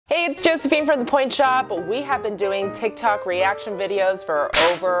Hey, it's Josephine from the Pointe shop. We have been doing TikTok reaction videos for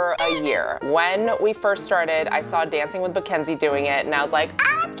over a year. When we first started, I saw Dancing with Mackenzie doing it, and I was like,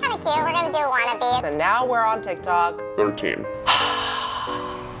 oh, that's kind of cute. We're gonna do one of these. and now we're on TikTok 13.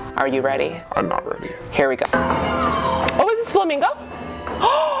 Are you ready? I'm not ready. Here we go. Oh, is this flamingo?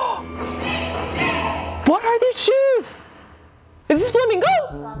 What are these shoes? Is this flamingo?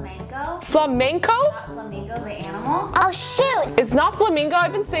 Flamenco. Flamenco? Not flamingo, the animal. Oh, shoot. It's not flamingo.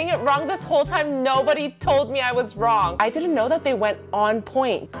 I've been saying it wrong this whole time. Nobody told me I was wrong. I didn't know that they went on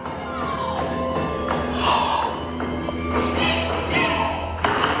point. Wow,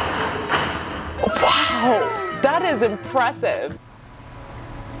 that is impressive.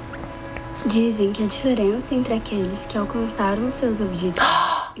 Dizem que a diferença entre aqueles que alcançaram seus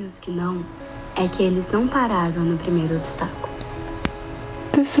objetivos e os que não é que eles não pararam no primeiro obstáculo.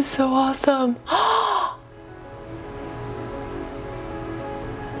 This is so awesome.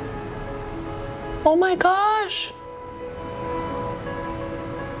 Oh my gosh.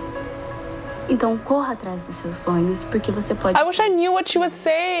 Então corra atrás dos seus sonhos, porque você pode. I wish I knew what she was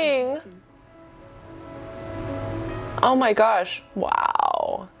saying. Oh my gosh.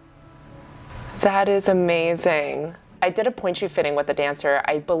 Wow. That is amazing. I did a point shoe fitting with a dancer.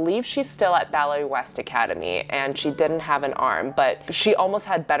 I believe she's still at Ballet West Academy, and she didn't have an arm, but she almost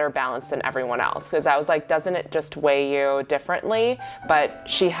had better balance than everyone else, because I was like, doesn't it just weigh you differently? But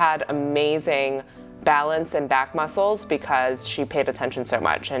she had amazing balance and back muscles because she paid attention so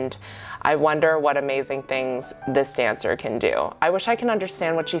much, and I wonder what amazing things this dancer can do. I wish I can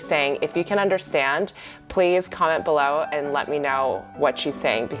understand what she's saying. If you can understand, please comment below and let me know what she's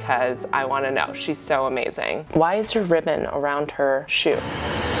saying, because I want to know. She's so amazing. Why is there ribbon around her shoe?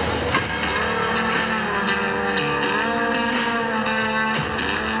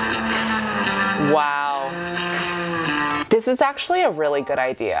 Wow. This is actually a really good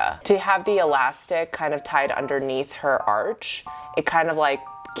idea. To have the elastic kind of tied underneath her arch, it kind of like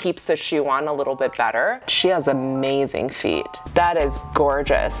keeps the shoe on a little bit better. She has amazing feet. That is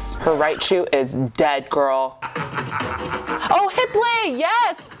gorgeous. Her right shoe is dead, girl. Oh, hip lay,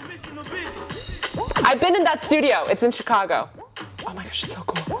 yes! I've been in that studio. It's in Chicago. Oh my gosh, she's so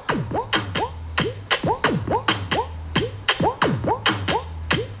cool.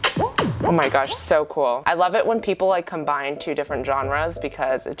 Oh my gosh, so cool. I love it when people like combine two different genres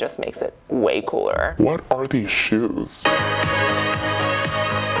because it just makes it way cooler. What are these shoes?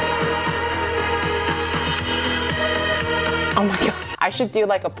 Oh my god. I should do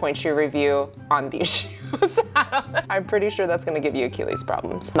like a point shoe review on these shoes. I'm pretty sure that's gonna give you Achilles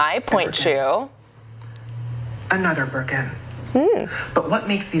problems. My point shoe. Another Birkin. But what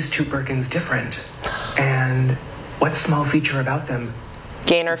makes these two Birkins different? And what small feature about them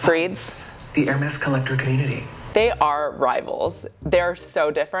Gainer Freeds. the Hermes collector community? They are rivals. They're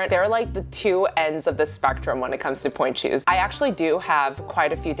so different. They're like the two ends of the spectrum when it comes to point shoes. I actually do have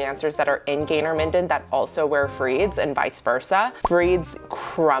quite a few dancers that are in Gainer Minden that also wear Freeds and vice versa. Freeds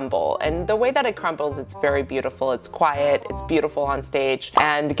crumble, and the way that it crumbles, it's very beautiful. It's quiet, it's beautiful on stage,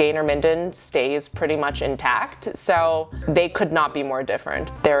 and Gainer Minden stays pretty much intact, so they could not be more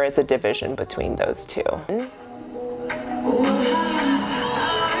different. There is a division between those two.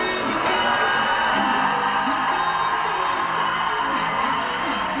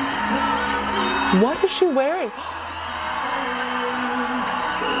 What is she wearing?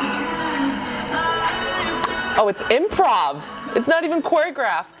 Oh, it's improv. It's not even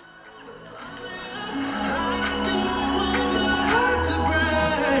choreographed.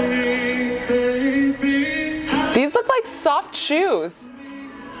 These look like soft shoes.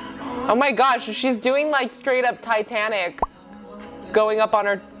 Oh my gosh, she's doing like straight up Titanic, going up on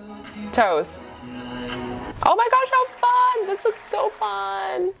her toes. Oh my gosh, how fun! This looks so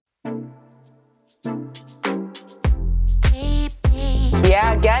fun.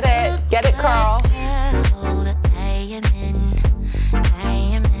 Yeah, get it. Get it, Carl.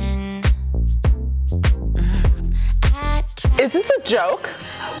 Is this a joke?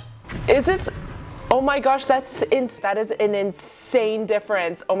 Is this... Oh my gosh, that is an insane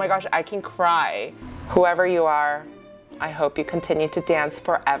difference. Oh my gosh, I can cry. Whoever you are, I hope you continue to dance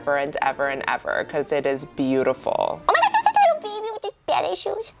forever and ever and ever, because it is beautiful. Oh my god, that's a little baby with these ballet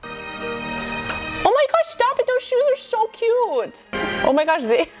shoes. Oh my gosh, stop it, those shoes are so cute. Oh my gosh,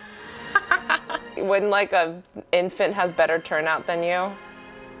 they... When like a infant has better turnout than you.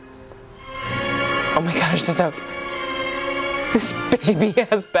 Oh my gosh, so... This baby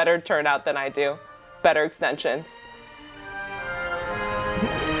has better turnout than I do. Better extensions.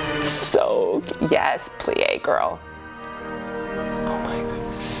 So, yes, plie, girl. Oh my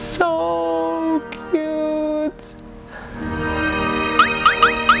god, so cute.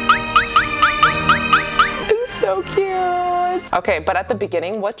 cute. Okay, but at the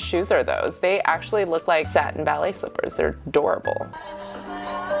beginning, what shoes are those? They actually look like satin ballet slippers. They're adorable.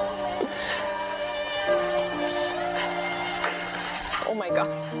 Oh my God.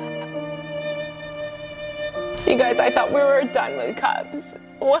 You guys, I thought we were done with cups.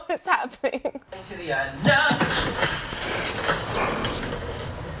 What is happening? Into the end. No!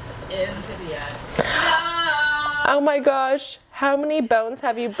 Into the end. No! Oh my gosh. How many bones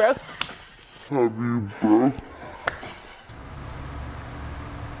have you broken?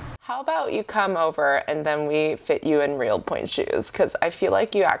 How about you come over and then we fit you in real Pointe shoes? Because I feel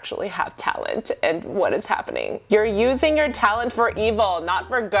like you actually have talent. And what is happening? You're using your talent for evil, not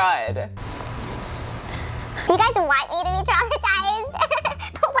for good. You guys want me to be traumatized?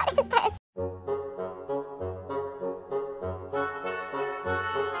 But what is this?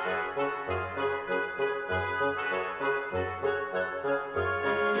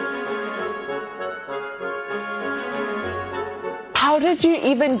 How did you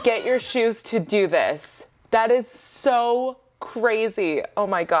even get your shoes to do this? That is so crazy. Oh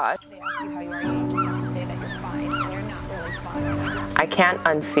my gosh. They ask you how you are, you just have to say that you're fine, and you're not really fine. I can't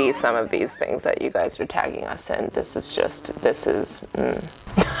unsee some of these things that you guys are tagging us in. This is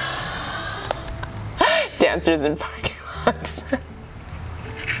dancers in parking lots.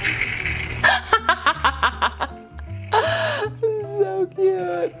 So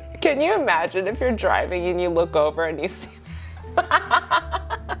cute. Can you imagine if you're driving and you look over and you see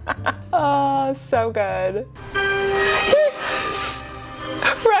oh, so good.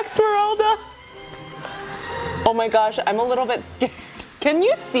 Rex Meralda. Oh my gosh, I'm a little bit scared. Can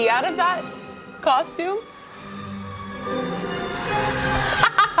you see out of that costume?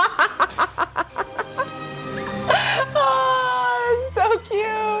 Oh, so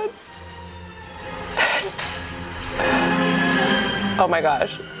cute. Oh my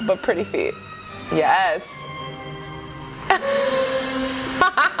gosh, but pretty feet. Yes.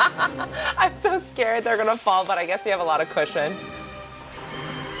 I'm so scared they're gonna fall, but I guess you have a lot of cushion.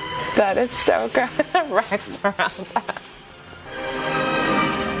 That is so good. Rex Meralda.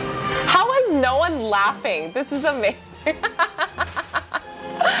 How is no one laughing? This is amazing.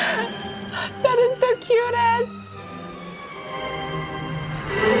 That is the cutest.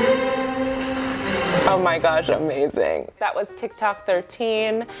 Oh my gosh, amazing. That was TikTok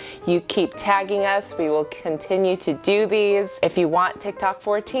 13. You keep tagging us. We will continue to do these. If you want TikTok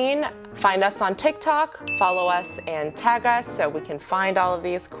 14, find us on TikTok, follow us and tag us so we can find all of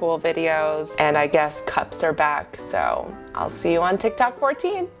these cool videos. And I guess cups are back, so I'll see you on TikTok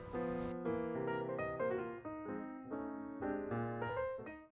 14.